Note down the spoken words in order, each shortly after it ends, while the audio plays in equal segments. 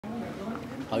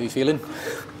How are you feeling?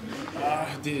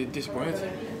 Disappointed,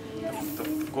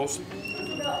 of course.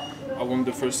 I won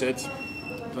the first set,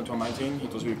 21-19.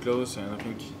 It was very close, and I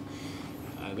think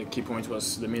the key point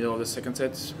was the middle of the second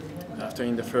set. After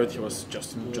in the third, he was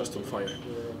just on fire.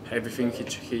 Everything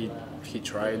he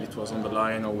tried, it was on the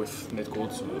line or with net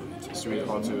court, so it's really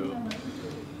hard to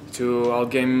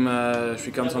outgame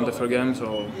 3 counts on the third game.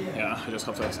 So yeah, I just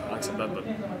have to accept that. But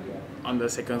on the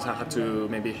seconds, I had to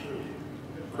maybe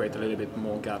create a little bit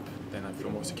more gap, then I feel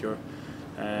more secure.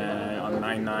 On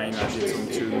 9-9, I did some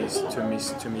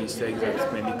two mistakes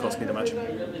that maybe cost me the match.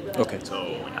 Okay. So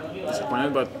yeah,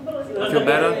 disappointed, but I feel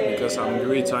better because I'm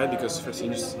really tired because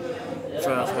since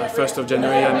 1st of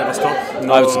January I never stop.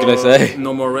 I was gonna say.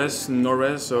 No more rest, no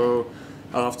rest. So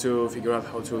I'll have to figure out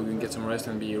how to get some rest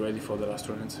and be ready for the last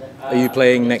tournament. Are you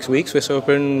playing next week, Swiss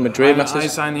Open, Madrid Masters? I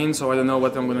sign in, so I don't know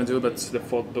what I'm going to do, but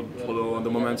for the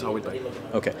moment I will play.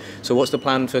 Okay, so what's the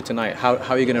plan for tonight? How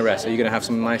are you going to rest? Are you going to have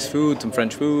some nice food, some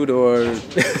French food, or...?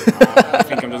 I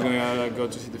think I'm just going to go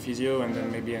to see the physio and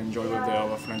then maybe enjoy with the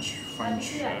other French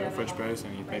players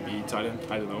and maybe Italian,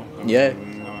 I don't know. Yeah.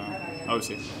 I will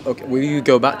see. Okay, will you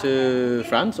go back to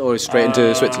France or straight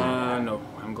into Switzerland? No.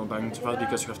 I'm going back to France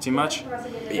because you have team match.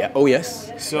 Yeah. Oh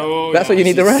yes. So that's why you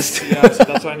need the rest. Yeah, so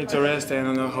that's why I need to rest, and I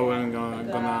don't know how I'm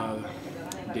gonna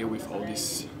deal with all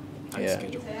this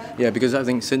schedule. Yeah, because I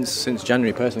think since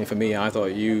January, personally for me, I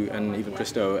thought you and even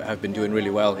Christo have been doing really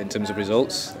well in terms of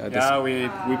results.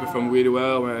 We performed really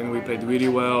well and we played really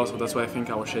well, so that's why I think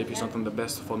our shape is not on the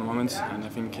best for the moment, and I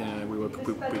think we were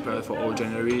prepared for all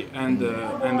January and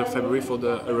end of February for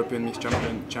the European Mixed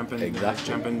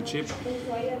Championship.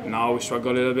 Now we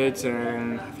struggle a little bit,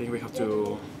 and I think we have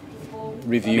to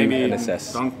review and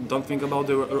assess. Don't think about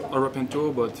the European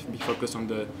Tour, but be focused on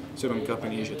the Southern Cup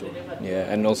and Asia Tour.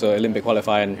 Yeah, and also Olympic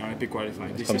qualifying. Olympic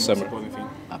qualifying. This is the most important thing.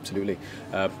 Absolutely.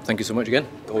 Thank you so much again.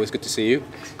 Always good to see you.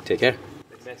 Take care.